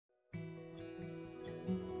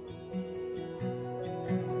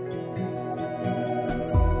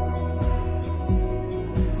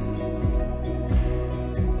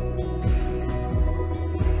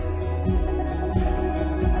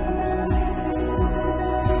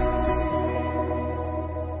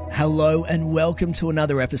Hello and welcome to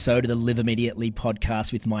another episode of the Live Immediately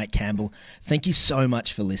podcast with Mike Campbell. Thank you so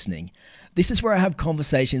much for listening. This is where I have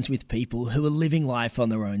conversations with people who are living life on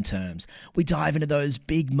their own terms. We dive into those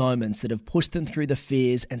big moments that have pushed them through the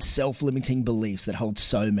fears and self-limiting beliefs that hold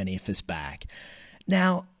so many of us back.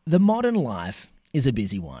 Now, the modern life is a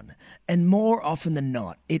busy one, and more often than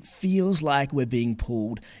not, it feels like we're being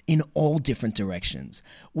pulled in all different directions.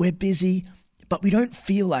 We're busy, but we don't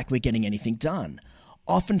feel like we're getting anything done.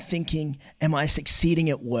 Often thinking, am I succeeding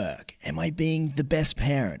at work? Am I being the best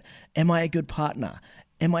parent? Am I a good partner?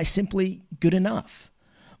 Am I simply good enough?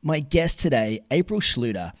 My guest today, April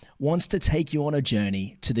Schluter, wants to take you on a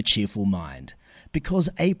journey to the cheerful mind. Because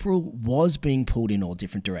April was being pulled in all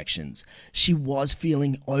different directions. She was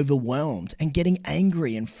feeling overwhelmed and getting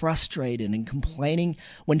angry and frustrated and complaining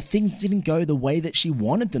when things didn't go the way that she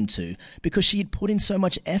wanted them to because she had put in so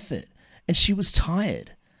much effort and she was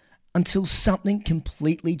tired. Until something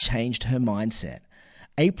completely changed her mindset.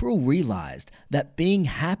 April realized that being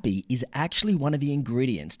happy is actually one of the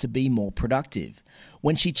ingredients to be more productive.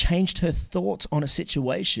 When she changed her thoughts on a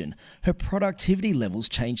situation, her productivity levels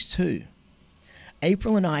changed too.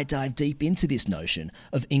 April and I dive deep into this notion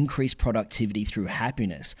of increased productivity through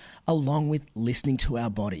happiness, along with listening to our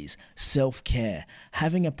bodies, self-care,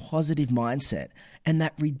 having a positive mindset, and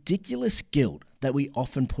that ridiculous guilt that we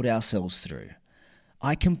often put ourselves through.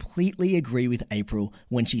 I completely agree with April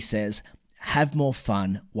when she says, have more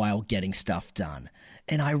fun while getting stuff done.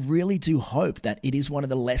 And I really do hope that it is one of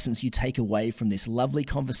the lessons you take away from this lovely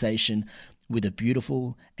conversation with a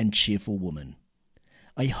beautiful and cheerful woman.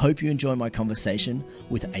 I hope you enjoy my conversation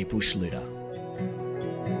with April Schluter.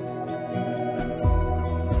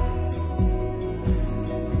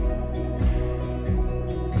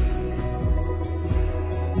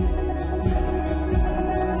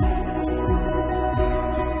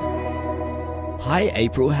 Hi,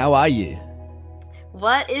 April. How are you?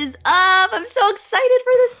 What is up? I'm so excited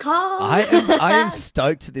for this call. I am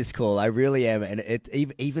stoked for this call. I really am. And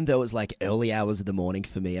even though it's like early hours of the morning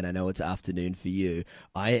for me, and I know it's afternoon for you,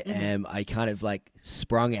 I kind of like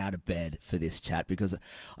sprung out of bed for this chat because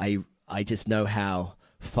I just know how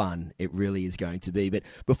fun it really is going to be. But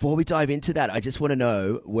before we dive into that, I just want to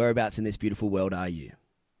know, whereabouts in this beautiful world are you?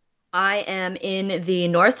 I am in the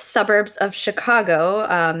north suburbs of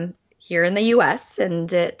Chicago, here in the U.S.,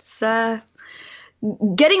 and it's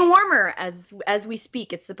getting warmer as we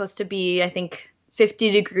speak. It's supposed to be, I think, 50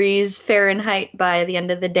 degrees Fahrenheit by the end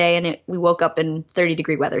of the day, and we woke up in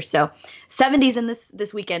 30-degree weather. So 70s in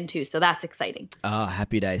this weekend too, so that's exciting. Oh,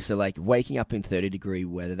 happy day. So like waking up in 30-degree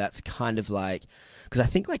weather, that's kind of like, because I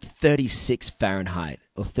think like 36 Fahrenheit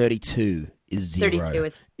or 32 is zero. 32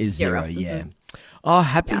 is zero, yeah. Mm-hmm. Oh,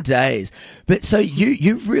 happy days. But so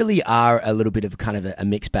you really are a little bit of kind of a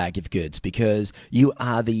mixed bag of goods because you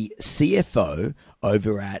are the CFO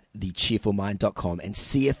over at thecheerfulmind.com, and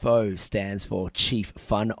CFO stands for Chief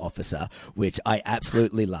Fun Officer, which I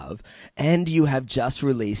absolutely love. And you have just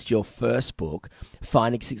released your first book,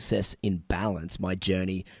 Finding Success in Balance, My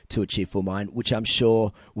Journey to a Cheerful Mind, which I'm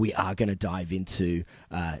sure we are going to dive into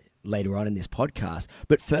later on in this podcast.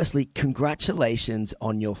 But firstly, congratulations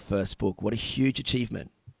on your first book. What a huge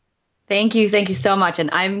achievement. Thank you so much.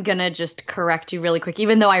 And I'm going to just correct you really quick,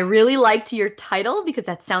 even though I really liked your title because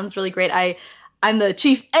that sounds really great. I'm the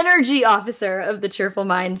Chief Energy Officer of the Cheerful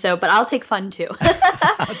Mind, but I'll take fun too.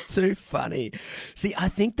 Too funny. See, I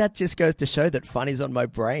think that just goes to show that fun is on my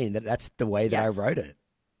brain, that's the way that I wrote it.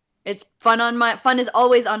 It's fun is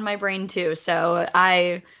always on my brain too. So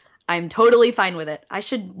I'm totally fine with it. I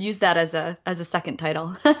should use that as a second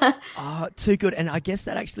title. Oh, too good. And I guess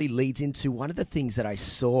that actually leads into one of the things that I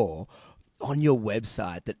saw on your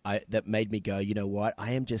website that made me go, you know what?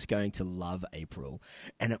 I am just going to love April.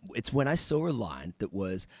 And it's when I saw a line that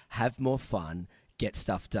was, have more fun, get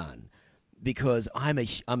stuff done. Because I'm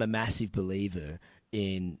a massive believer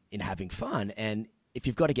in having fun. And if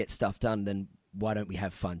you've got to get stuff done, then why don't we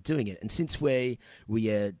have fun doing it? And since we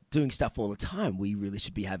are doing stuff all the time, we really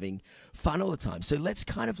should be having fun all the time. So let's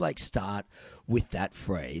kind of like start with that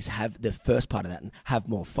phrase, have the first part of that and have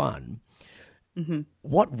more fun. Mm-hmm.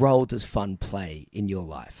 What role does fun play in your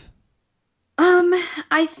life?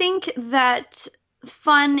 I think that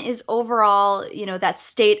fun is overall, that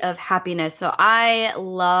state of happiness. So I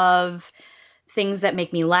love things that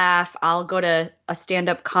make me laugh. I'll go to a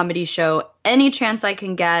stand-up comedy show any chance I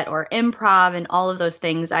can get, or improv and all of those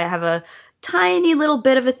things. I have a tiny little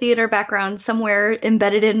bit of a theater background somewhere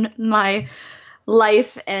embedded in my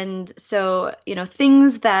life. And so,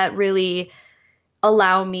 things that really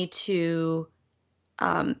allow me to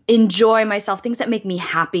enjoy myself, things that make me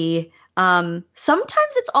happy.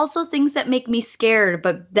 Sometimes it's also things that make me scared,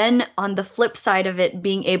 but then on the flip side of it,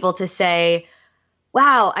 being able to say,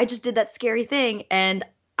 wow, I just did that scary thing and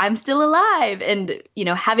I'm still alive, and,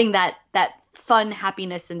 having that fun,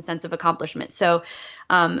 happiness and sense of accomplishment. So,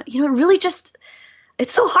 really just,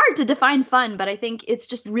 it's so hard to define fun, but I think it's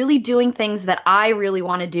just really doing things that I really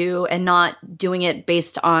want to do and not doing it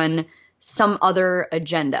based on some other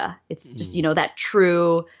agenda. It's just, that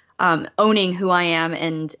true owning who I am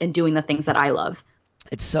and doing the things that I love.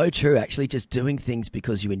 It's so true, actually, just doing things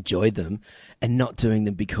because you enjoy them and not doing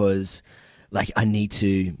them because, like, I need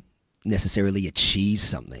to necessarily achieve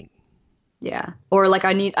something. Yeah. Or like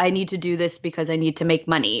I need to do this because I need to make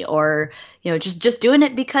money, or, just doing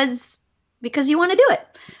it because you want to do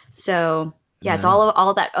it. So yeah, it's all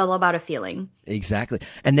about a feeling. Exactly.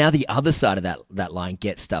 And now the other side of that line,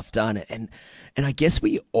 get stuff done. And I guess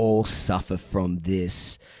we all suffer from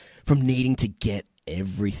this, from needing to get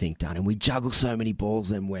everything done. And we juggle so many balls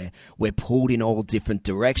and we're pulled in all different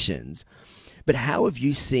directions. But how have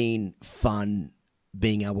you seen fun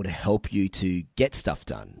being able to help you to get stuff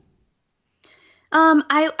done?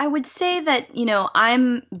 I would say that,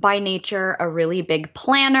 I'm by nature a really big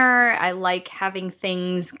planner. I like having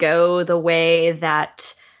things go the way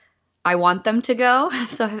that I want them to go.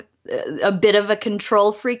 So a bit of a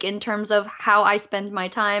control freak in terms of how I spend my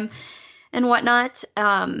time and whatnot.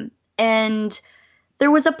 And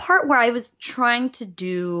there was a part where I was trying to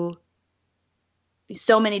do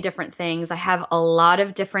so many different things. I have a lot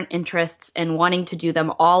of different interests and wanting to do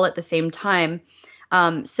them all at the same time.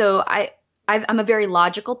 So I'm a very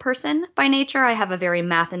logical person by nature. I have a very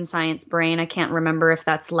math and science brain. I can't remember if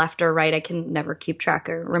that's left or right. I can never keep track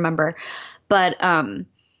or remember. But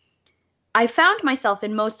I found myself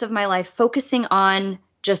in most of my life focusing on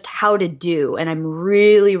just how to do. And I'm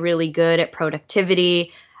really, really good at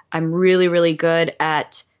productivity. I'm really, really good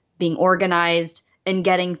at being organized and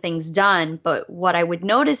getting things done. But what I would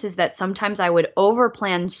notice is that sometimes I would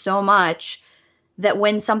overplan so much that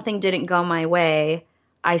when something didn't go my way,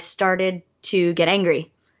 I started to get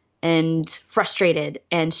angry and frustrated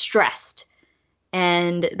and stressed.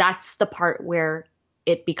 And that's the part where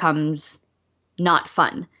it becomes not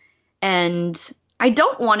fun. And I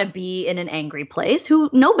don't want to be in an angry place.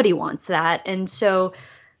 Nobody wants that. And so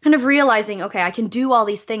kind of realizing, okay, I can do all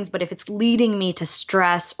these things, but if it's leading me to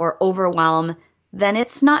stress or overwhelm, then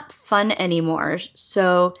it's not fun anymore.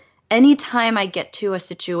 So anytime I get to a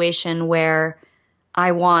situation where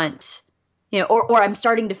I want, or I'm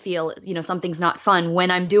starting to feel, something's not fun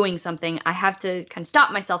when I'm doing something, I have to kind of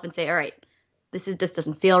stop myself and say, all right, this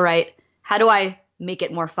doesn't feel right. How do I make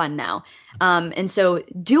it more fun now? And so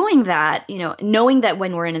doing that, knowing that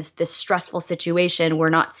when we're in this stressful situation, we're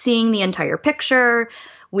not seeing the entire picture,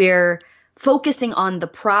 we're focusing on the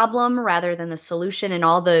problem rather than the solution and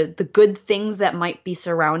all the good things that might be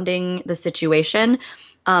surrounding the situation.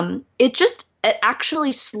 It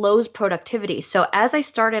actually slows productivity. So as I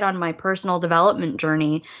started on my personal development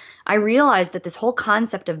journey, I realized that this whole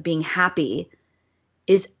concept of being happy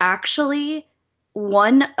is actually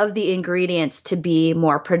one of the ingredients to be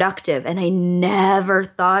more productive. And I never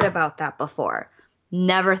thought about that before.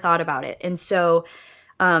 Never thought about it. And so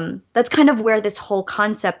that's kind of where this whole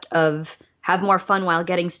concept of have more fun while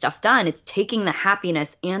getting stuff done, it's taking the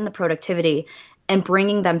happiness and the productivity and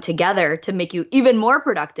bringing them together to make you even more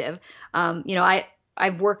productive.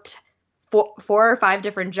 I've worked 4 or 5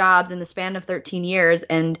 different jobs in the span of 13 years,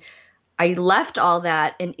 and I left all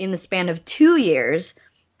that. And in the span of 2 years,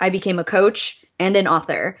 I became a coach and an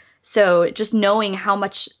author. So just knowing how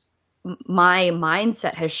much my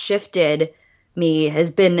mindset has shifted me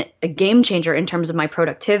has been a game changer in terms of my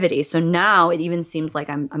productivity. So now it even seems like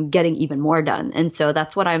I'm getting even more done. And so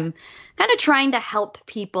that's what I'm kind of trying to help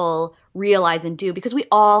people realize and do, because we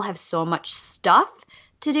all have so much stuff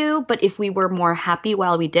to do. But if we were more happy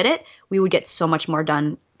while we did it, we would get so much more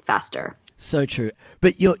done faster. So true.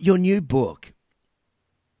 But your new book,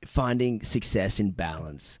 Finding Success in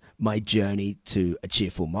Balance, My Journey to a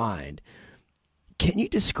Cheerful Mind, can you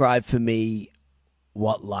describe for me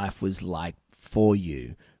what life was like for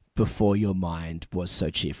you before your mind was so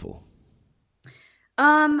cheerful?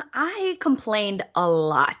 I complained a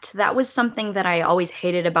lot. That was something that I always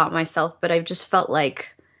hated about myself, but I just felt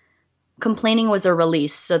like complaining was a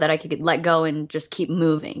release so that I could let go and just keep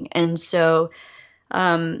moving. And so,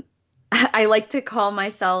 I like to call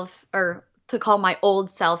myself, or to call my old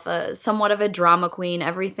self, somewhat of a drama queen.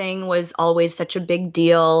 Everything was always such a big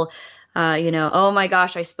deal. Oh my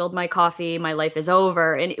gosh, I spilled my coffee, my life is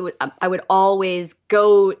over. And I would always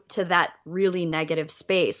go to that really negative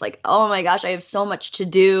space. Like, oh my gosh, I have so much to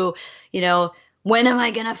do. when am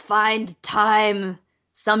I going to find time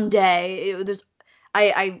someday?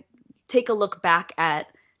 I take a look back at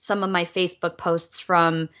some of my Facebook posts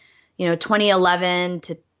from, 2011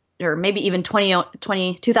 to, or maybe even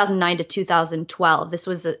 2009 to 2012. This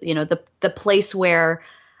was, the place where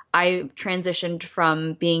I transitioned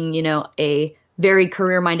from being, a very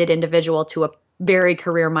career-minded individual to a very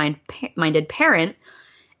career-minded parent.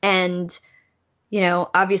 And,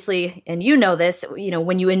 obviously, and this,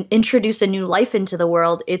 when you introduce a new life into the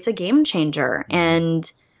world, it's a game changer.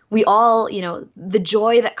 And we all, the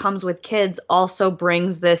joy that comes with kids also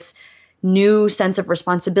brings this new sense of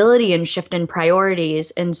responsibility and shift in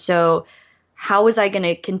priorities. And so how was I going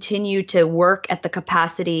to continue to work at the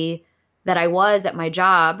capacity that I was at my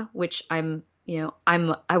job, which I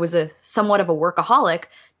was somewhat of a workaholic,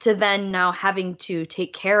 to then now having to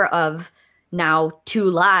take care of now 2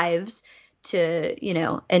 lives to,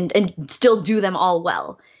 and still do them all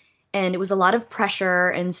well. And it was a lot of pressure.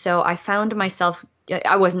 And so I found myself,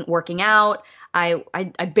 I wasn't working out. I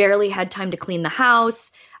barely had time to clean the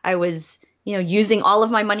house. I was, using all of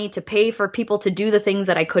my money to pay for people to do the things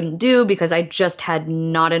that I couldn't do because I just had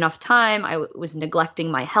not enough time. I was neglecting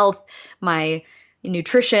my health, my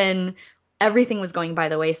nutrition. Everything was going by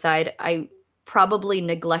the wayside. I probably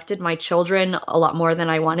neglected my children a lot more than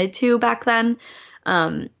I wanted to back then.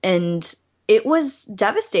 And it was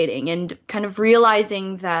devastating, and kind of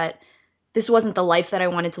realizing that this wasn't the life that I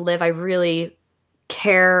wanted to live. I really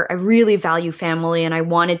value family, and I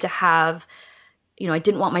wanted to have, I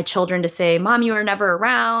didn't want my children to say, Mom, you were never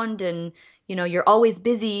around, and, you're always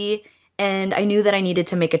busy. And I knew that I needed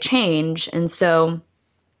to make a change. And so,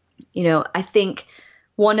 I think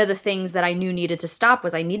one of the things that I knew needed to stop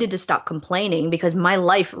was I needed to stop complaining, because my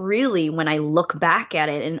life really, when I look back at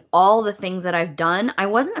it and all the things that I've done, I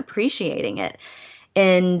wasn't appreciating it.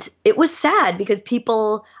 And it was sad because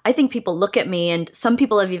I think people look at me, and some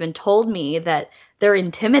people have even told me that they're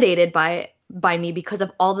intimidated by me because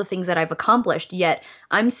of all the things that I've accomplished. Yet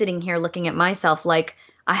I'm sitting here looking at myself like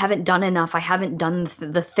I haven't done enough. I haven't done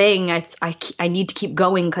the thing. I need to keep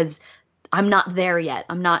going because I'm not there yet.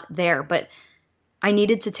 I'm not there. But I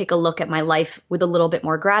needed to take a look at my life with a little bit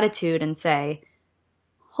more gratitude and say,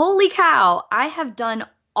 holy cow, I have done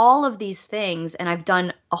all of these things, and I've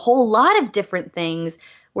done a whole lot of different things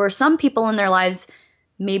where some people in their lives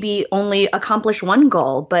maybe only accomplish one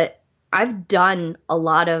goal, but I've done a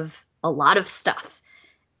lot of stuff,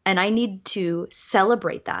 and I need to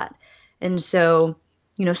celebrate that. And so,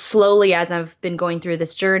 slowly as I've been going through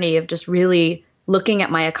this journey of just really looking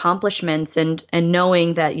at my accomplishments and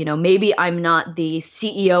knowing that, maybe I'm not the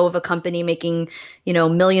CEO of a company making,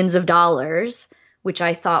 millions of dollars, which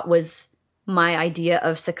I thought was my idea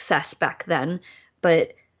of success back then.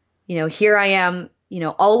 But, here I am,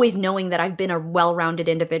 always knowing that I've been a well-rounded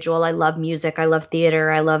individual. I love music. I love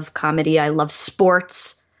theater. I love comedy. I love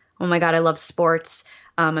sports. Oh my God, I love sports.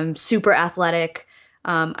 I'm super athletic.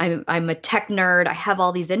 I'm a tech nerd. I have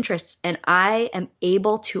all these interests, and I am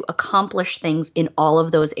able to accomplish things in all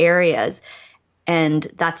of those areas. And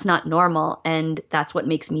that's not normal. And that's what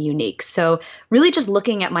makes me unique. So really just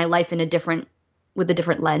looking at my life with a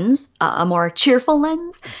different lens, a more cheerful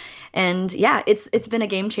lens. And yeah, it's been a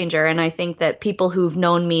game changer. And I think that people who've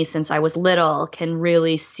known me since I was little can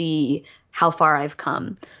really see how far I've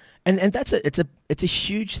come. And it's a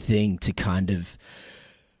huge thing to kind of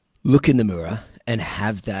look in the mirror and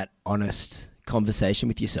have that honest conversation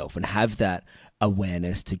with yourself and have that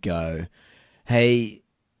awareness to go, hey,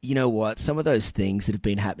 you know what? Some of those things that have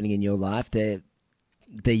been happening in your life, they're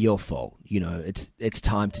your fault. It's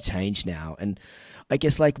time to change now. And I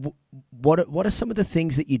guess what are some of the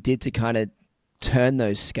things that you did to kind of turn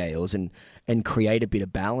those scales and create a bit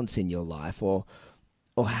of balance in your life, or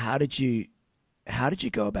how did you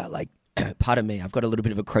go about, pardon me, I've got a little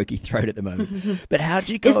bit of a croaky throat at the moment, but how did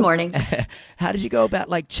you go this morning? How did you go about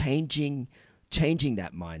changing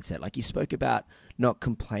that mindset? Like you spoke about not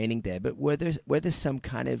complaining there, but were there some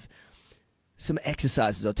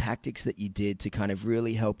exercises or tactics that you did to kind of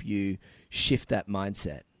really help you shift that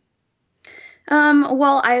mindset?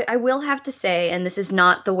 Well, I will have to say, and this is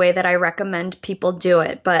not the way that I recommend people do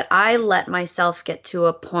it, but I let myself get to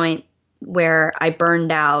a point where I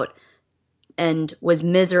burned out and was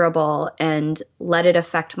miserable and let it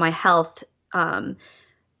affect my health. And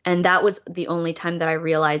that was the only time that I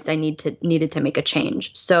realized I needed to make a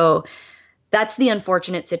change. So that's the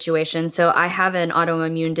unfortunate situation. So I have an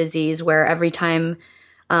autoimmune disease where every time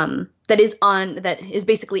that is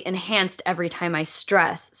basically enhanced every time I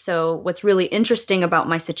stress. So what's really interesting about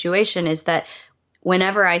my situation is that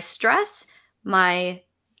whenever I stress, my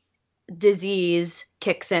disease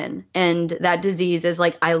kicks in, and that disease is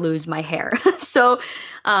like I lose my hair. So,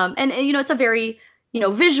 and it's a very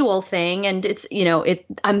visual thing, and it's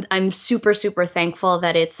I'm super super thankful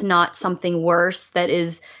that it's not something worse that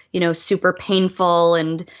is super painful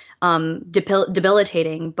and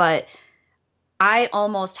debilitating, but I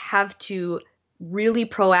almost have to really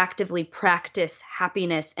proactively practice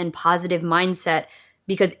happiness and positive mindset,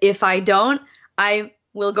 because if I don't, I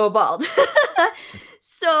will go bald.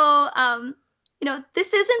 So,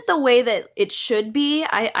 this isn't the way that it should be.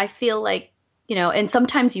 I feel like, and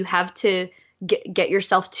sometimes you have to get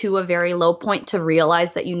yourself to a very low point to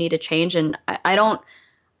realize that you need a change. And I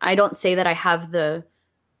don't say that I have the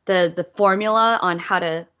formula on how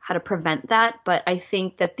to prevent that, but I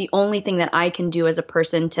think that the only thing that I can do as a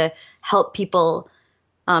person to help people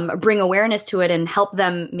bring awareness to it and help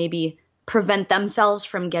them maybe prevent themselves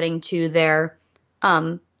from getting to their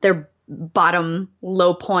bottom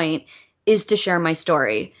low point is to share my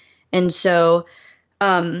story. And so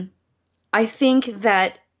I think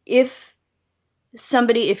that if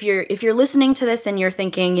you're listening to this and you're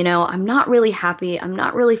thinking, I'm not really happy, I'm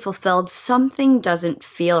not really fulfilled, something doesn't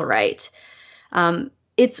feel right.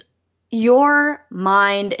 It's your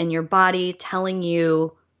mind and your body telling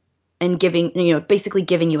you and basically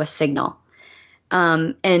giving you a signal.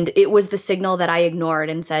 And it was the signal that I ignored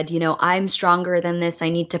and said, I'm stronger than this. I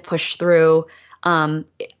need to push through. I'm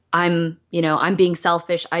being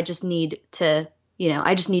selfish. I just need to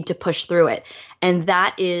push through it. And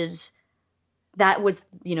that was,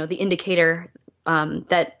 the indicator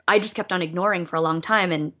that I just kept on ignoring for a long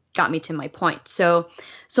time and got me to my point. So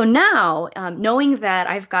now, knowing that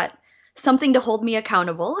I've got something to hold me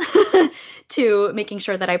accountable to making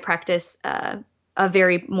sure that I practice a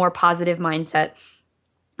very more positive mindset,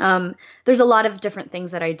 there's a lot of different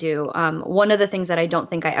things that I do. One of the things that I don't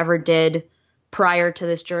think I ever did prior to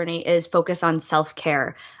this journey is focus on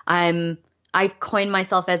self-care. I coined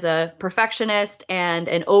myself as a perfectionist and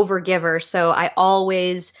an overgiver. So I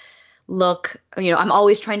always I'm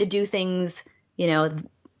always trying to do things,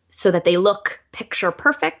 so that they look picture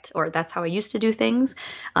perfect, or that's how I used to do things.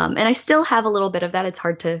 And I still have a little bit of that. It's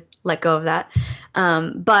hard to let go of that.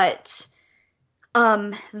 But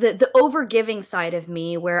the overgiving side of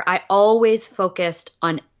me, where I always focused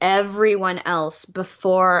on everyone else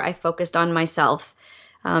before I focused on myself,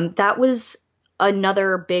 that was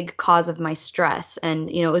another big cause of my stress. And,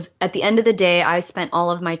 it was at the end of the day, I spent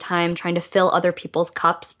all of my time trying to fill other people's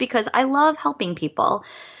cups because I love helping people.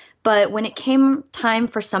 But when it came time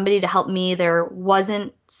for somebody to help me, there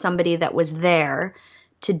wasn't somebody that was there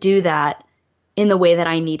to do that in the way that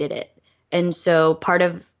I needed it. And so part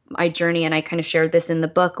of my journey, and I kind of shared this in the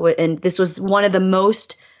book, and this was one of the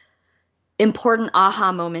most important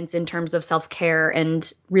aha moments in terms of self-care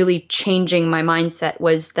and really changing my mindset,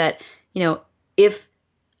 was that, if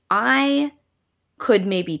I could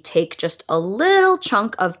maybe take just a little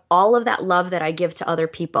chunk of all of that love that I give to other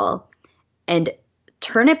people and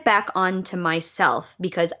turn it back on to myself,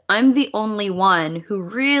 because I'm the only one who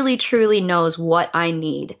really truly knows what I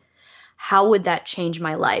need, how would that change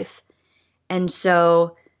my life? And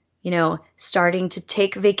so, starting to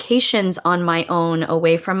take vacations on my own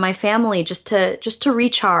away from my family just to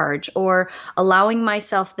recharge, or allowing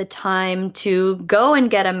myself the time to go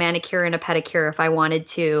and get a manicure and a pedicure if I wanted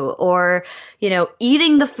to, or,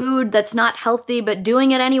 eating the food that's not healthy, but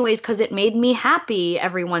doing it anyways because it made me happy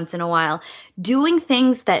every once in a while. Doing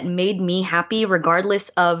things that made me happy regardless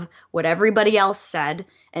of what everybody else said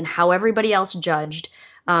and how everybody else judged.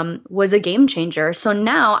 Was a game changer. So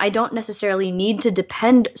now I don't necessarily need to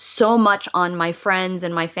depend so much on my friends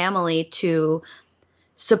and my family to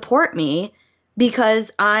support me, because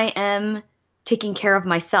I am taking care of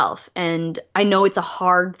myself. And I know it's a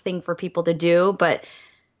hard thing for people to do, but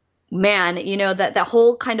man, that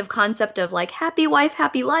whole kind of concept of like happy wife,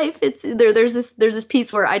 happy life. There's this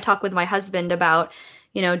piece where I talk with my husband about,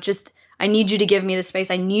 just, I need you to give me the space.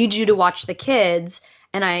 I need you to watch the kids.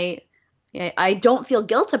 And I don't feel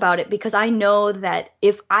guilt about it, because I know that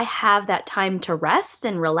if I have that time to rest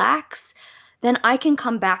and relax, then I can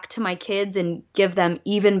come back to my kids and give them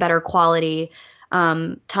even better quality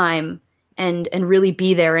time and really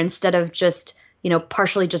be there, instead of just,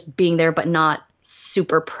 partially just being there but not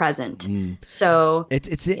super present. So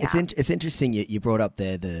it's interesting you brought up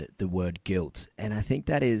there the word guilt, and I think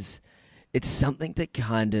that it's something that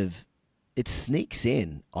kind of, it sneaks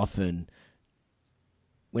in often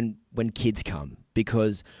when kids come,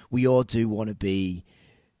 because we all do want to be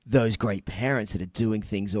those great parents that are doing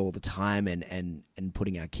things all the time and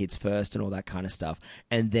putting our kids first and all that kind of stuff.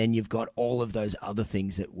 And then you've got all of those other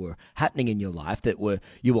things that were happening in your life that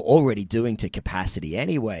you were already doing to capacity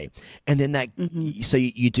anyway. And then so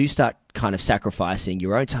you do start kind of sacrificing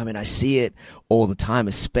your own time. And I see it all the time,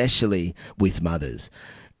 especially with mothers.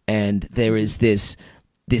 And there is this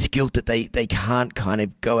guilt that they can't kind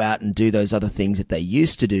of go out and do those other things that they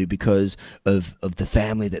used to do because of the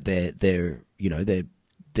family that they're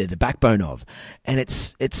the backbone of. And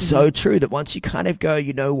it's so true that once you kind of go,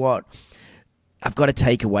 you know what, I've got to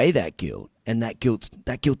take away that guilt, and that guilt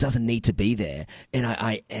doesn't need to be there, and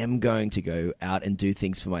I am going to go out and do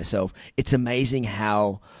things for myself. It's amazing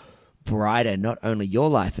how brighter not only your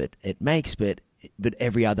life it makes, but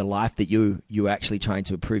every other life that you're actually trying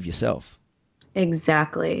to improve yourself.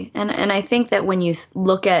 Exactly. And I think that when you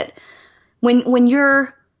look at when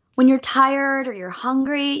you're tired or you're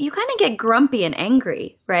hungry, you kind of get grumpy and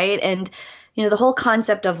angry, right? And, the whole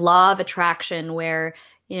concept of law of attraction where,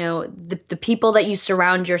 the people that you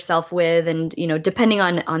surround yourself with and, depending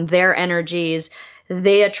on their energies,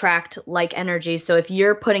 they attract like energy. So if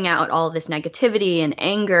you're putting out all of this negativity and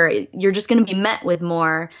anger, you're just going to be met with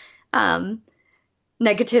more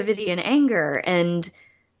negativity and anger. And,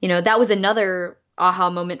 that was another aha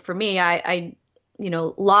moment for me. I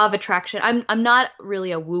law of attraction. I'm not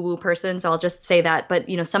really a woo-woo person, so I'll just say that. But,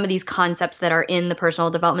 some of these concepts that are in the personal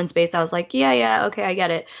development space, I was like, yeah, okay, I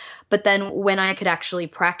get it. But then when I could actually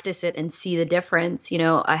practice it and see the difference,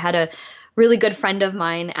 I had a really good friend of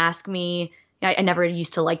mine ask me, I never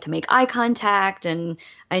used to like to make eye contact, and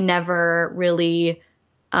I never really,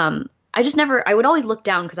 I would always look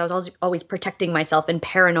down because I was always protecting myself and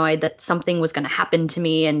paranoid that something was going to happen to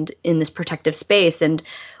me and in this protective space. And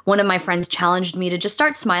one of my friends challenged me to just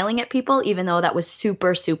start smiling at people, even though that was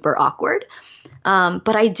super, super awkward.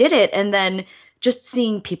 But I did it. And then just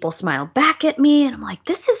seeing people smile back at me, and I'm like,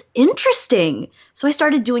 this is interesting. So I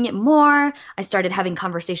started doing it more. I started having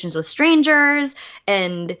conversations with strangers,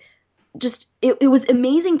 and just it was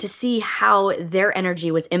amazing to see how their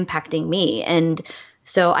energy was impacting me. And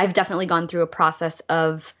so I've definitely gone through a process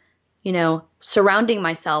of, surrounding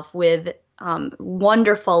myself with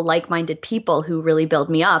wonderful, like-minded people who really build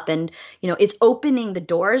me up. And, it's opening the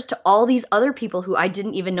doors to all these other people who I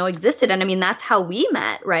didn't even know existed. And I mean, that's how we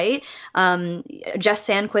met, right? Jeff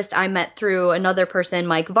Sandquist, I met through another person,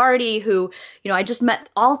 Mike Vardy, who, I just met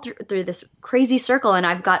all through this crazy circle. And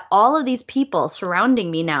I've got all of these people surrounding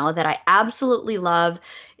me now that I absolutely love.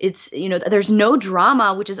 It's, there's no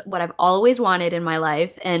drama, which is what I've always wanted in my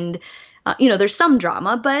life. And, there's some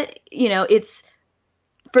drama, but, it's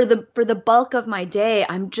for the bulk of my day,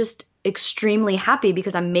 I'm just extremely happy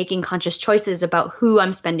because I'm making conscious choices about who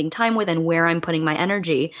I'm spending time with and where I'm putting my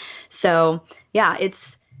energy. So yeah,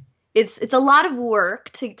 it's a lot of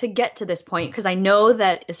work to get to this point, because I know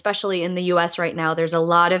that especially in the US right now, there's a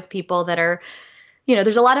lot of people that are,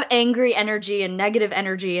 there's a lot of angry energy and negative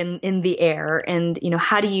energy in the air. And,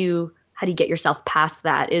 how do you get yourself past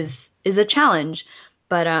that is a challenge.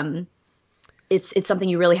 But it's something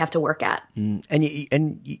you really have to work at.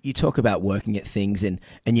 And you talk about working at things, and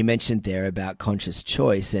you mentioned there about conscious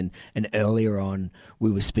choice, and earlier on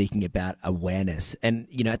we were speaking about awareness. And,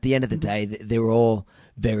 at the end of the day, they're all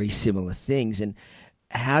very similar things. And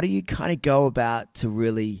how do you kind of go about to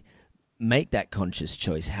really make that conscious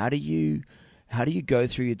choice? How do you go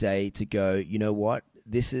through your day to go, you know what,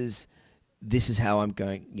 this is how I'm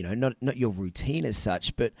going, not your routine as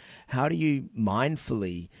such, but how do you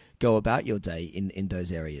mindfully go about your day in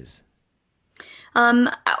those areas?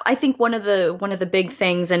 I think one of the big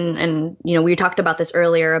things, and we talked about this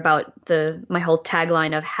earlier about my whole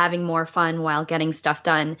tagline of having more fun while getting stuff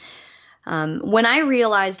done. When I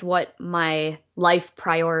realized what my life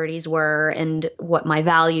priorities were and what my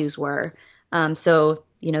values were, so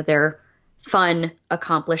they're fun,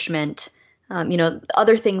 accomplishment,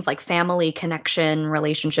 other things like family, connection,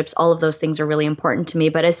 relationships, all of those things are really important to me.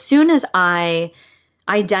 But as soon as I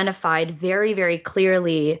identified very, very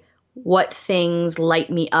clearly what things light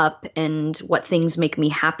me up and what things make me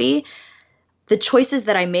happy, the choices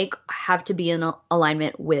that I make have to be in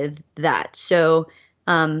alignment with that. So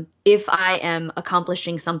if I am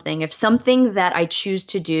accomplishing something, if something that I choose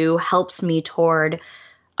to do helps me toward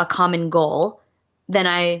a common goal, then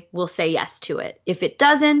I will say yes to it. If it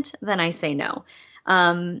doesn't, then I say no.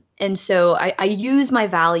 And so I use my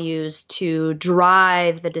values to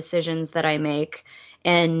drive the decisions that I make.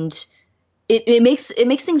 And it makes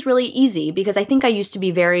things really easy, because I think I used to be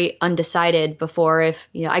very undecided before. If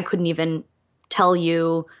I couldn't even tell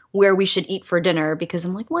you where we should eat for dinner, because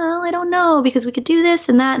I'm like, well, I don't know, because we could do this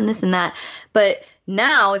and that and this and that. But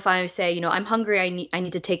Now, if I say, I'm hungry, I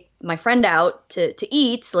need to take my friend out to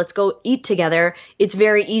eat, so let's go eat together. It's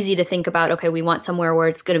very easy to think about, okay, we want somewhere where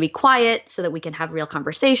it's going to be quiet so that we can have real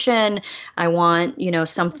conversation. I want,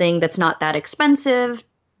 something that's not that expensive,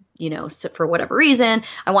 so for whatever reason.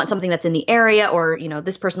 I want something that's in the area, or,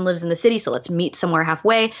 this person lives in the city, so let's meet somewhere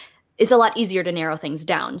halfway. It's a lot easier to narrow things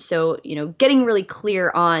down. So, getting really clear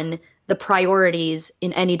on the priorities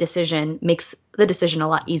in any decision makes the decision a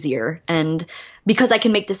lot easier. And because I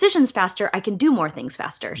can make decisions faster, I can do more things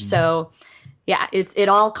faster. Mm-hmm. So yeah, it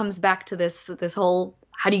all comes back to this whole,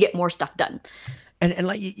 how do you get more stuff done? And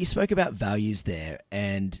like you spoke about values there,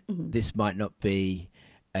 and mm-hmm. this might not be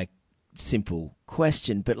a simple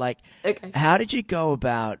question, but like, okay. How did you go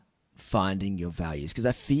about finding your values? Because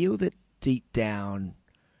I feel that deep down,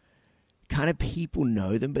 kind of people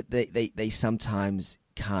know them, but they sometimes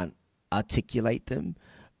can't articulate them,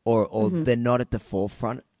 or mm-hmm. they're not at the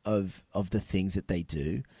forefront of the things that they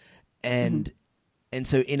do, and mm-hmm. and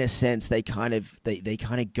so in a sense they kind of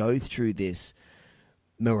go through this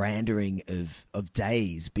meandering of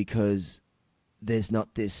days, because there's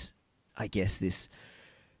not this, I guess, this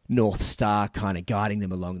North Star kind of guiding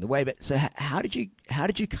them along the way. But so how did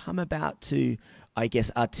you come about to, I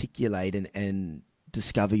guess, articulate and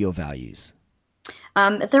discover your values?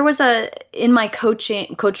 There was in my coach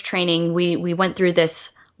training, we went through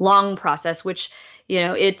this long process, which,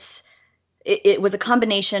 it was a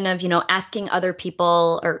combination of, asking other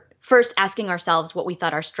people, or first asking ourselves what we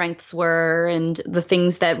thought our strengths were and the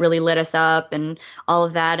things that really lit us up and all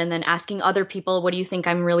of that. And then asking other people, what do you think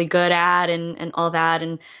I'm really good at, and all that.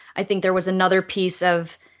 And I think there was another piece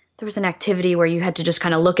of, there was an activity where you had to just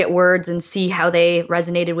kind of look at words and see how they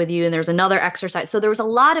resonated with you. And there's another exercise. So there was a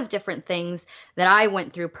lot of different things that I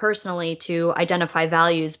went through personally to identify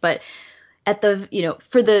values. But at the,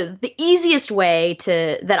 for the easiest way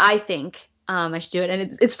that I think I should do it.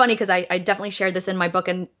 And it's funny because I definitely shared this in my book,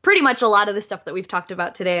 and pretty much a lot of the stuff that we've talked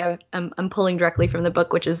about today, I'm pulling directly from the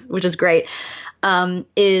book, which is great,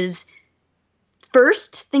 is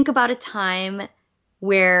first think about a time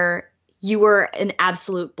where you were in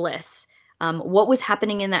absolute bliss. What was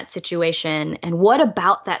happening in that situation, and what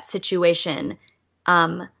about that situation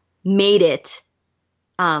made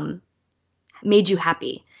you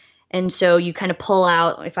happy? And so you kind of pull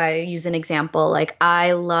out, if I use an example, like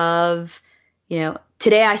I love,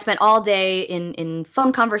 today I spent all day in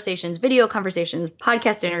phone conversations, video conversations,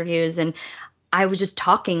 podcast interviews, and I was just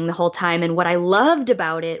talking the whole time. And what I loved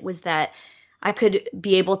about it was that I could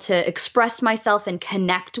be able to express myself and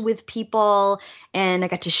connect with people, and I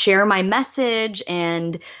got to share my message.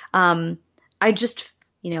 And I just,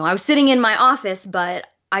 I was sitting in my office, but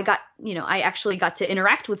I actually got to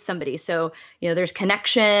interact with somebody. So, there's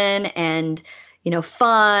connection and,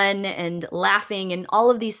 fun and laughing and all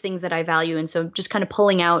of these things that I value. And so just kind of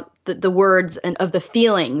pulling out the words and of the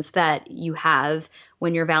feelings that you have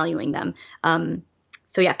when you're valuing them.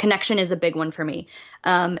 So yeah, connection is a big one for me.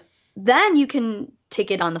 Then you can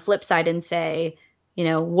take it on the flip side and say,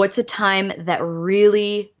 what's a time that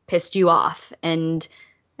really pissed you off and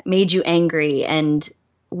made you angry, and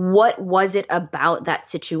what was it about that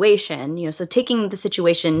situation? So taking the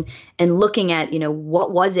situation and looking at,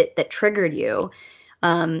 what was it that triggered you?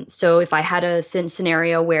 So if I had a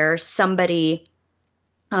scenario where somebody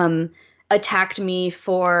attacked me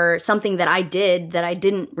for something that I did that I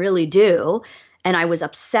didn't really do, and I was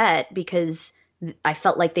upset because I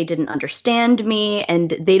felt like they didn't understand me and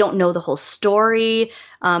they don't know the whole story.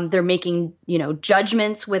 They're making,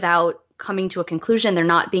 judgments without coming to a conclusion. They're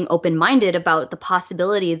not being open-minded about the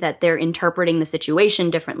possibility that they're interpreting the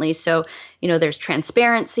situation differently. So, there's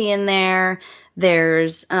transparency in there.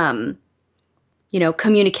 There's,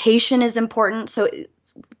 communication is important. So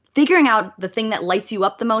figuring out the thing that lights you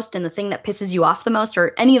up the most and the thing that pisses you off the most,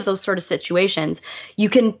 or any of those sort of situations, you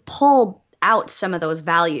can pull out some of those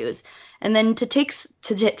values. And then to take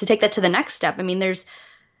that to the next step, there's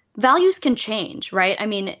values can change,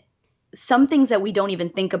 right? Some things that we don't even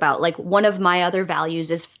think about, like one of my other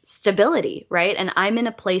values is stability, right? And I'm in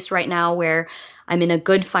a place right now where I'm in a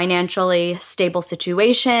good financially stable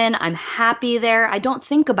situation. I'm happy there. I don't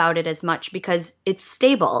think about it as much because it's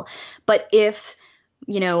stable. But if,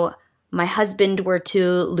 my husband were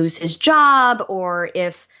to lose his job, or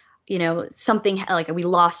if, something like we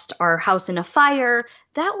lost our house in a fire,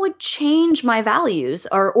 that would change my values,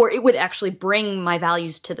 or it would actually bring my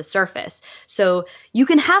values to the surface. So you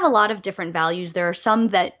can have a lot of different values. There are some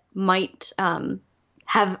that might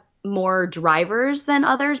have more drivers than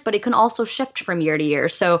others, but it can also shift from year to year.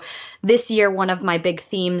 So this year, one of my big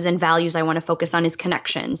themes and values I want to focus on is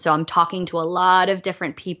connection. So I'm talking to a lot of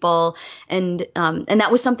different people, and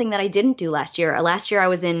that was something that I didn't do last year. Last year I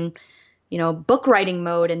was in book writing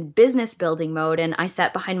mode and business building mode, and I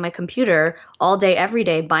sat behind my computer all day, every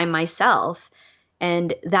day by myself,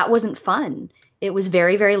 and that wasn't fun. It was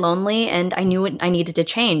very, very lonely, and I knew I needed to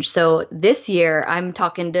change. So this year I'm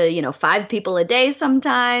talking to, 5 people a day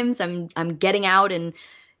sometimes. I'm getting out and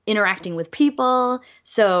interacting with people.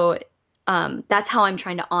 So that's how I'm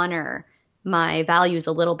trying to honor my values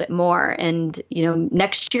a little bit more. And,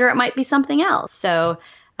 next year it might be something else. So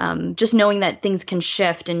just knowing that things can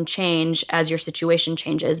shift and change as your situation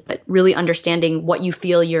changes, but really understanding what you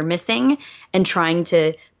feel you're missing and trying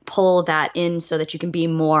to pull that in so that you can be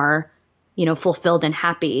more fulfilled and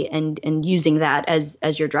happy, and using that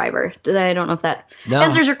as your driver. I don't know if that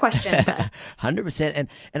answers your question. 100%.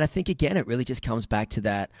 And I think, again, it really just comes back to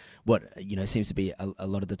that, what, seems to be a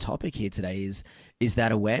lot of the topic here today is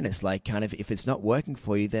that awareness, like, kind of, if it's not working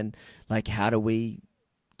for you, then like, how do we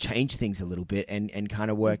change things a little bit and kind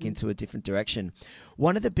of work into a different direction?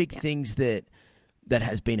 One of the big things that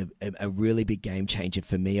has been a really big game changer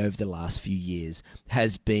for me over the last few years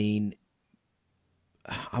has been,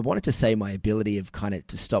 I wanted to say, my ability of kind of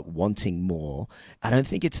to stop wanting more. I don't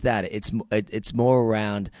think it's that. It's more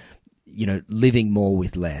around, living more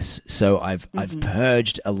with less. So I've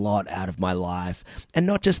purged a lot out of my life, and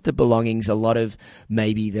not just the belongings, a lot of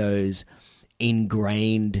maybe those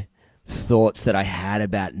ingrained thoughts that I had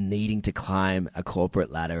about needing to climb a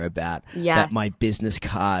corporate ladder, about that my business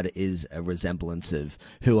card is a resemblance of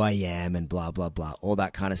who I am, and blah, blah, blah, all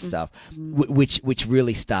that kind of stuff, which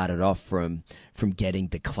really started off from getting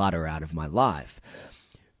the clutter out of my life.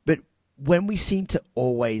 But when we seem to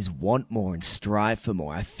always want more and strive for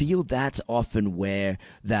more, I feel that's often where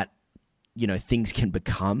that, things can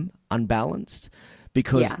become unbalanced.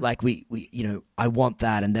 Because like we I want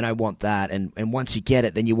that, and then I want that, and once you get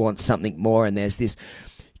it, then you want something more, and there's this,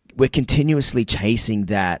 we're continuously chasing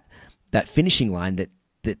that finishing line, that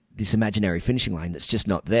this imaginary finishing line that's just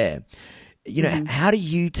not there. How do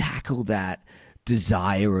you tackle that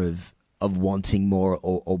desire of wanting more,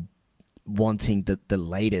 or wanting the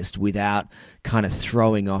latest, without kind of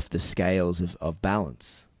throwing off the scales of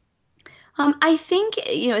balance? I think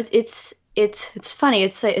it's funny.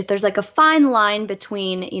 There's like a fine line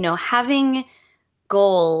between, having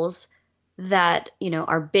goals that,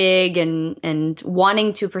 are big and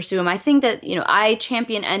wanting to pursue them. I think that, I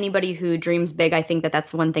champion anybody who dreams big. I think that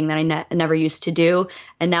that's one thing that I never used to do.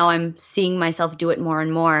 And now I'm seeing myself do it more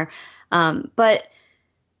and more. But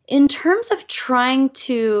in terms of trying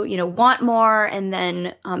to, want more and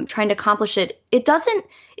then trying to accomplish it, it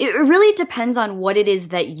really depends on what it is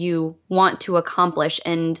that you want to accomplish.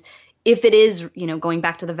 And if it is, going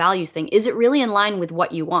back to the values thing, is it really in line with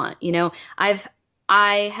what you want?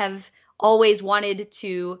 I have always wanted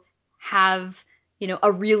to have,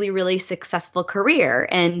 a really, really successful career.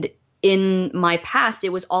 And in my past,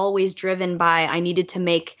 it was always driven by, I needed to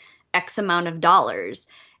make X amount of dollars.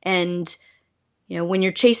 And, when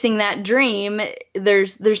you're chasing that dream,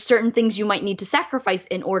 there's certain things you might need to sacrifice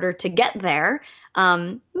in order to get there.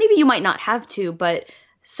 Maybe you might not have to, but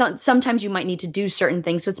sometimes you might need to do certain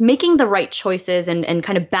things. So it's making the right choices and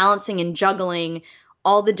kind of balancing and juggling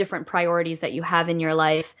all the different priorities that you have in your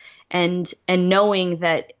life, and knowing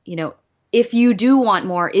that, if you do want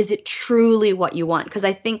more, is it truly what you want? Because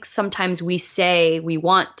I think sometimes we say we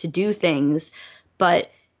want to do things,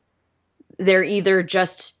 but they're either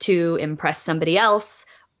just to impress somebody else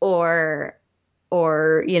or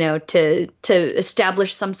to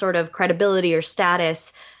establish some sort of credibility or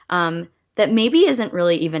status that maybe isn't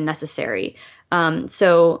really even necessary.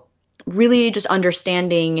 So really just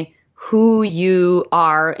understanding who you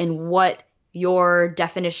are and what your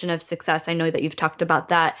definition of success. I know that you've talked about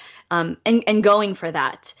that, and going for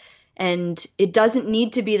that. And it doesn't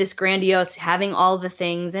need to be this grandiose, having all the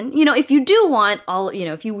things. And, if you do want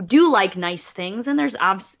if you do like nice things, then there's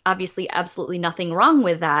obviously absolutely nothing wrong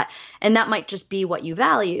with that. And that might just be what you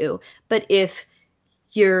value. But if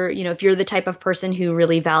you're the type of person who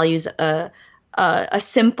really values a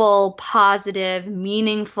simple, positive,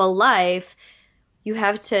 meaningful life, you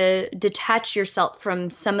have to detach yourself from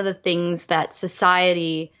some of the things that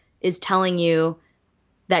society is telling you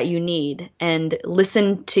that you need, and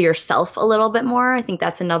listen to yourself a little bit more. I think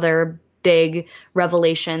that's another big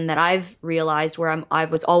revelation that I've realized, where I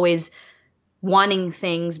was always wanting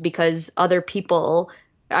things because other people,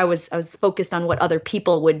 I was focused on what other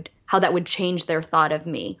people how that would change their thought of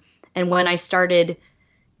me. And when I started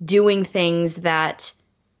doing things that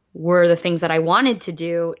were the things that I wanted to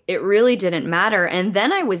do, it really didn't matter. And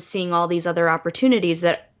then I was seeing all these other opportunities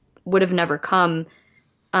that would have never come,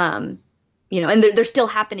 and they're still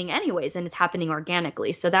happening anyways, and it's happening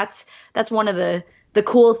organically. So that's one of the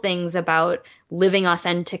cool things about living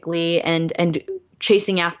authentically and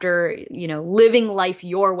chasing after, living life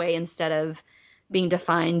your way instead of being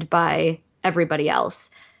defined by everybody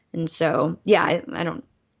else. And so, yeah, I don't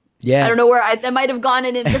know where I might have gone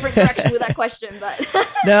in a different direction with that question, but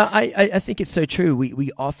no, I think it's so true.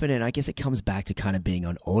 We often, and I guess it comes back to kind of being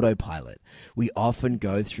on autopilot. We often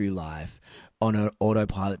go through life on an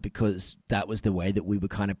autopilot because that was the way that we were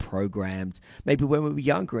kind of programmed. Maybe when we were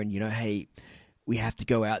younger, and hey, we have to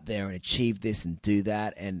go out there and achieve this and do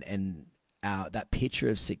that, and that picture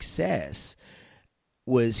of success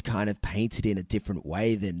was kind of painted in a different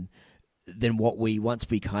way than what once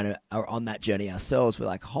we kind of are on that journey ourselves, we're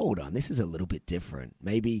like, hold on, this is a little bit different.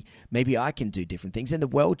 Maybe I can do different things. And the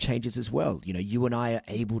world changes as well. You and I are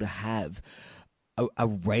able to have a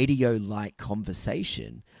radio-like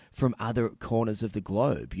conversation from other corners of the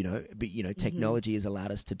globe, but technology has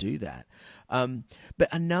allowed us to do that. But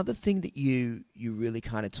another thing that you really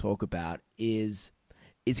kind of talk about is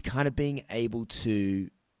kind of being able to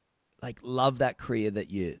love that career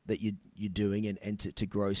that you're doing and to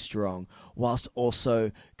grow strong, whilst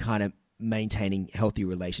also kind of maintaining healthy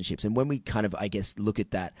relationships. And when we kind of, I guess, look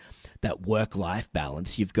at that work-life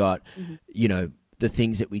balance, you've got, the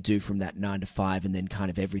things that we do from that 9 to 5, and then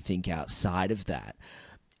kind of everything outside of that.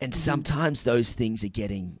 And sometimes those things are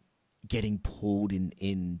getting pulled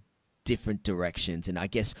in different directions. And I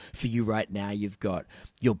guess for you right now, you've got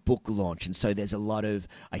your book launch, and so there's a lot of,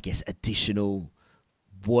 I guess, additional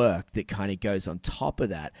work that kind of goes on top of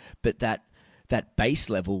that. But that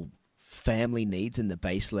base level family needs and the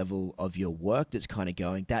base level of your work that's kind of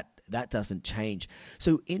going, that doesn't change.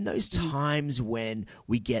 So in those times when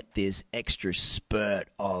we get this extra spurt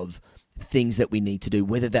of things that we need to do,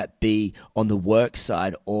 whether that be on the work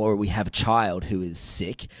side or we have a child who is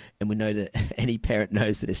sick, and we know that any parent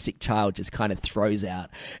knows that a sick child just kind of throws out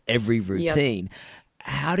every routine. Yep.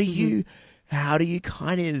 How do you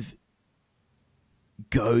kind of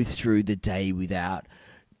go through the day without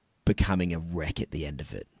becoming a wreck at the end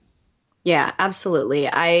of it? Yeah, absolutely.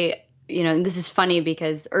 This is funny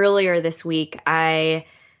because earlier this week I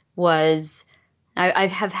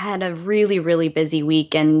have had a really, really busy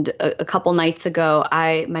week, and a couple nights ago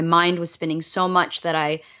my mind was spinning so much that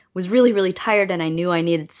I was really, really tired, and I knew I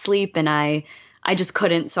needed sleep, and I just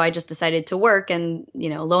couldn't. So I just decided to work, and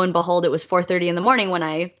lo and behold, it was 4:30 in the morning when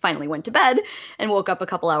I finally went to bed and woke up a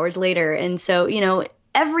couple hours later. And so,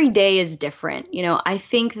 every day is different. I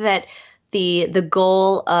think that the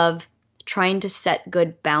goal of trying to set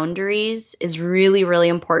good boundaries is really, really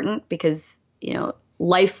important because,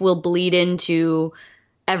 life will bleed into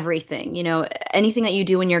everything. Anything that you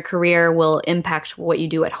do in your career will impact what you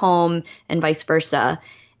do at home and vice versa.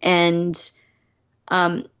 And,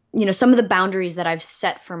 some of the boundaries that I've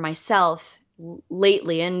set for myself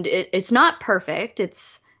lately, and it's not perfect.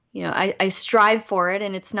 It's, I strive for it,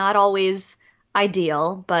 and it's not always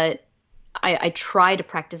ideal, but I try to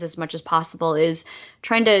practice as much as possible, is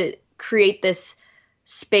trying to create this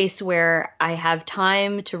space where I have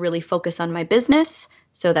time to really focus on my business.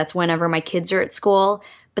 So that's whenever my kids are at school,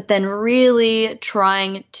 but then really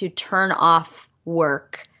trying to turn off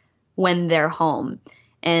work when they're home.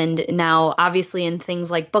 And now, obviously, in things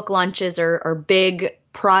like book launches or big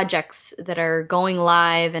projects that are going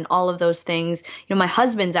live and all of those things, my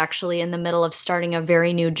husband's actually in the middle of starting a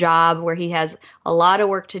very new job where he has a lot of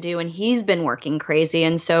work to do, and he's been working crazy.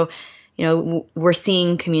 And so, we're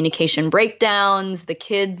seeing communication breakdowns.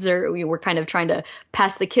 We're kind of trying to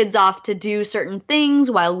pass the kids off to do certain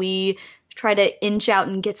things while we try to inch out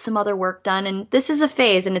and get some other work done. And this is a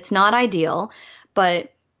phase, and it's not ideal,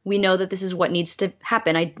 but we know that this is what needs to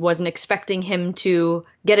happen. I wasn't expecting him to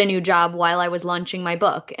get a new job while I was launching my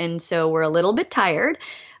book. And so we're a little bit tired,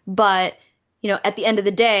 but at the end of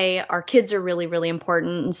the day, our kids are really, really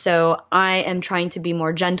important. And so I am trying to be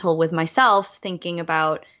more gentle with myself, thinking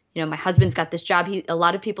about, my husband's got this job. A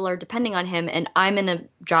lot of people are depending on him, and I'm in a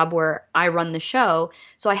job where I run the show.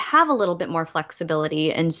 So I have a little bit more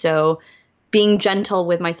flexibility. And so being gentle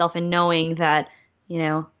with myself and knowing that,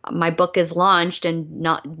 my book is launched, and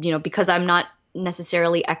not, because I'm not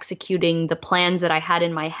necessarily executing the plans that I had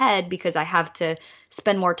in my head because I have to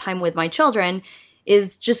spend more time with my children,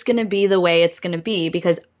 is just going to be the way it's going to be,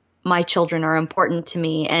 because my children are important to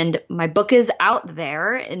me, and my book is out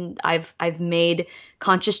there, and I've made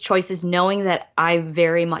conscious choices knowing that I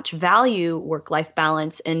very much value work-life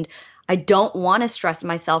balance, and I don't want to stress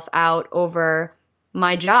myself out over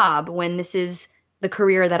my job when this is the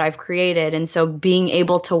career that I've created. And so being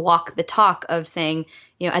able to walk the talk of saying,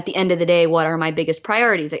 at the end of the day, what are my biggest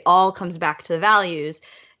priorities? It all comes back to the values.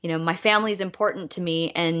 My family is important to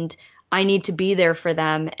me and I need to be there for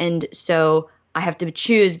them. And so I have to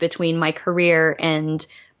choose between my career and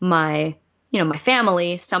my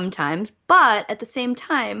family sometimes. But at the same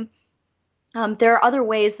time, there are other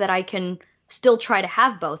ways that I can still try to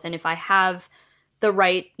have both. And if I have the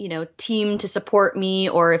right, team to support me,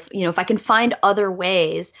 or if I can find other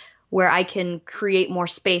ways where I can create more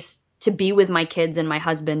space to be with my kids and my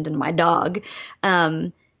husband and my dog,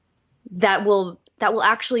 that will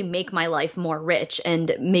actually make my life more rich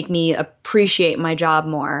and make me appreciate my job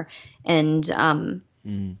more. And,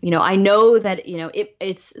 I know that,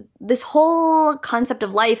 it's this whole concept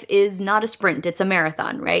of life is not a sprint, it's a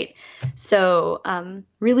marathon, right? So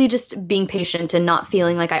really just being patient and not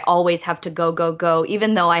feeling like I always have to go, go, go,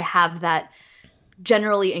 even though I have that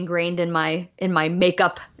generally ingrained in my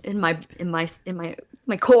makeup, in my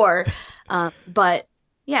core. But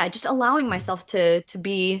yeah, just allowing myself to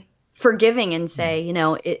be forgiving and say,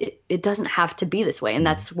 it doesn't have to be this way. And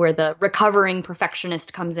that's where the recovering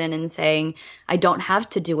perfectionist comes in and saying, I don't have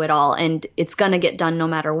to do it all and it's going to get done no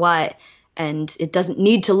matter what. And it doesn't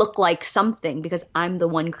need to look like something because I'm the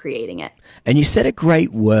one creating it. And you said a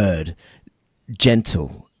great word,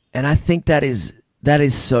 gentle. And I think that is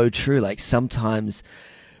so true. Like sometimes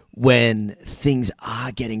when things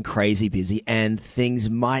are getting crazy busy and things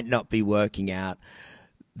might not be working out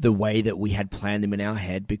the way that we had planned them in our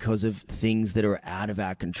head because of things that are out of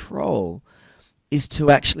our control, is to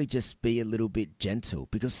actually just be a little bit gentle,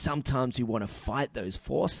 because sometimes we want to fight those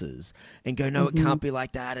forces and go, no, it can't be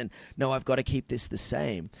like that. And no, I've got to keep this the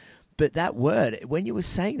same. But that word, when you were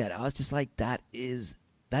saying that, I was just like, that is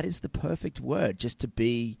the perfect word, just to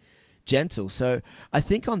be gentle. So I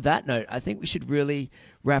think on that note, I think we should really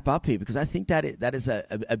wrap up here, because I think that is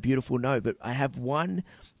a beautiful note. But I have one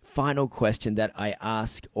final question that I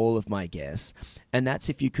ask all of my guests, and that's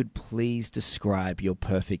if you could please describe your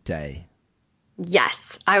perfect day.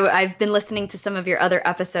 Yes, I've been listening to some of your other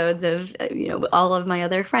episodes of, all of my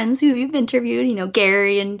other friends who you've interviewed,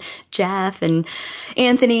 Gary and Jeff and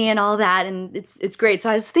Anthony and all that. And it's great. So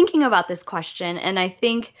I was thinking about this question, and I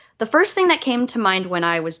think the first thing that came to mind when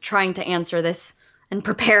I was trying to answer this and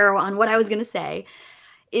prepare on what I was going to say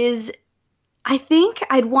is I think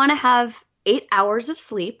I'd want to have 8 hours of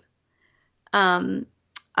sleep.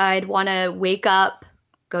 I'd want to wake up,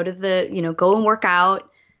 go to go and work out,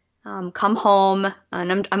 come home,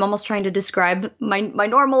 and I'm almost trying to describe my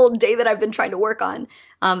normal day that I've been trying to work on.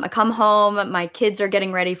 I come home, my kids are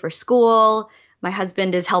getting ready for school. My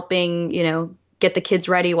husband is helping, get the kids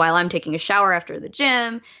ready while I'm taking a shower after the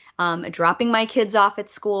gym, dropping my kids off at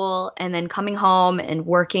school, and then coming home and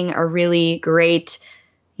working a really great,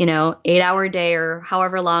 8-hour day or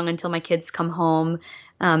however long until my kids come home.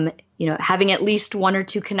 Having at least one or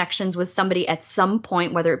two connections with somebody at some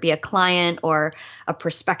point, whether it be a client or a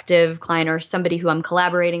prospective client or somebody who I'm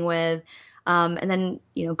collaborating with. And then,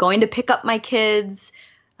 going to pick up my kids,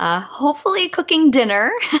 hopefully cooking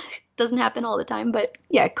dinner. Doesn't happen all the time, but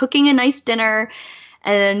yeah, cooking a nice dinner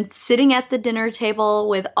and then sitting at the dinner table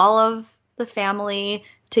with all of the family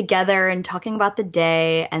together and talking about the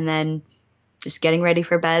day, and then just getting ready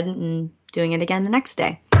for bed and doing it again the next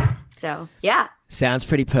day. So, yeah. Sounds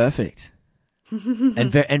pretty perfect,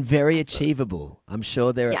 and very achievable. I'm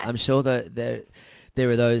sure there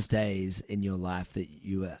are those days in your life that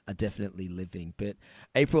you are definitely living. But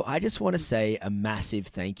April, I just want to say a massive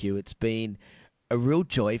thank you. It's been a real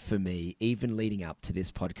joy for me, even leading up to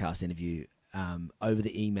this podcast interview. Over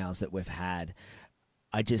the emails that we've had,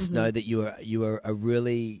 I just know that you are a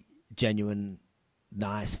really genuine,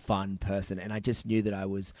 nice, fun person, and I just knew that I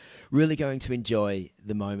was really going to enjoy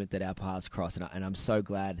the moment that our paths cross, and I'm so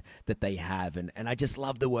glad that they have, and I just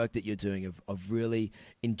love the work that you're doing of really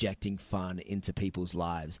injecting fun into people's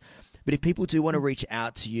lives. But if people do want to reach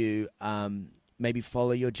out to you, maybe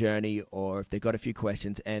follow your journey, or if they've got a few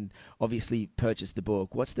questions and obviously purchase the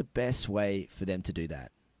book, what's the best way for them to do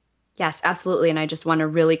that? Yes, absolutely. And I just want to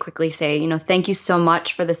really quickly say, thank you so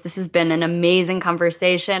much for this. This has been an amazing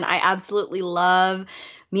conversation. I absolutely love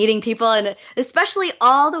meeting people, and especially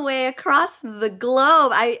all the way across the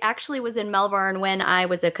globe. I actually was in Melbourne when I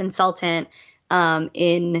was a consultant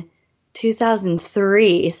in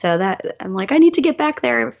 2003. So that I'm like, I need to get back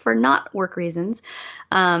there for not work reasons.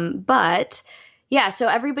 But yeah, so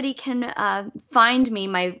everybody can find me.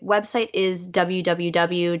 My website is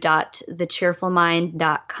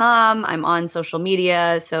www.thecheerfulmind.com. I'm on social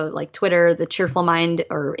media, so like Twitter, The Cheerful Mind,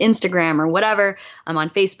 or Instagram or whatever. I'm on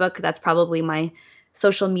Facebook. That's probably my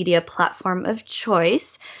social media platform of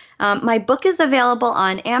choice. My book is available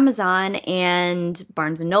on Amazon and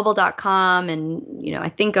BarnesandNoble.com, and I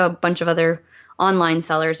think a bunch of other online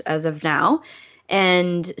sellers as of now.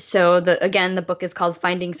 And so the book is called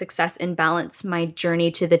Finding Success in Balance: My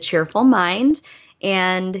Journey to the Cheerful Mind.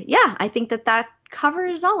 And yeah, I think that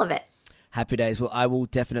covers all of it. Happy days. Well, I will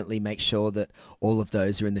definitely make sure that all of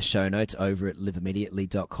those are in the show notes over at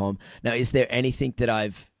liveimmediately.com. Now, is there anything that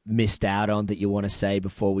I've missed out on that you want to say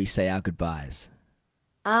before we say our goodbyes?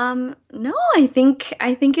 No, I think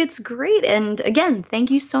it's great. And again,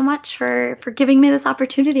 thank you so much for giving me this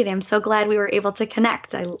opportunity. I'm so glad we were able to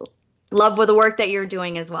connect. I love the work that you're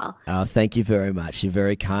doing as well. Oh, thank you very much. You're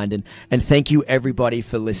very kind. And thank you everybody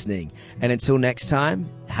for listening. And until next time,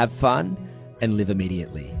 have fun and live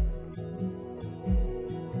immediately.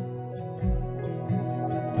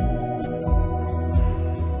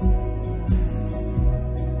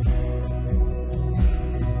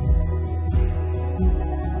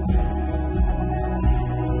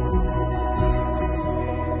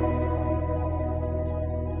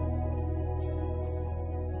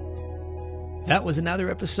 That was another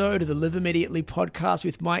episode of the Live Immediately podcast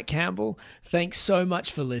with Mike Campbell. Thanks so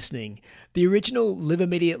much for listening. The original Live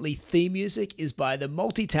Immediately theme music is by the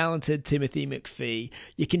multi-talented Timothy McPhee.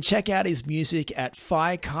 You can check out his music at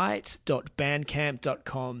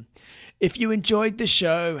firekites.bandcamp.com. If you enjoyed the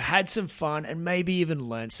show, had some fun, and maybe even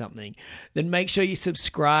learned something, then make sure you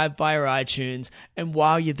subscribe via iTunes. And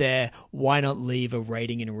while you're there, why not leave a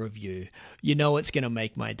rating and a review? You know it's going to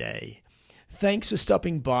make my day. Thanks for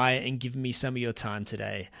stopping by and giving me some of your time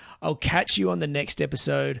today. I'll catch you on the next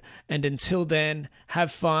episode, and until then,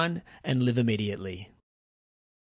 have fun and live immediately.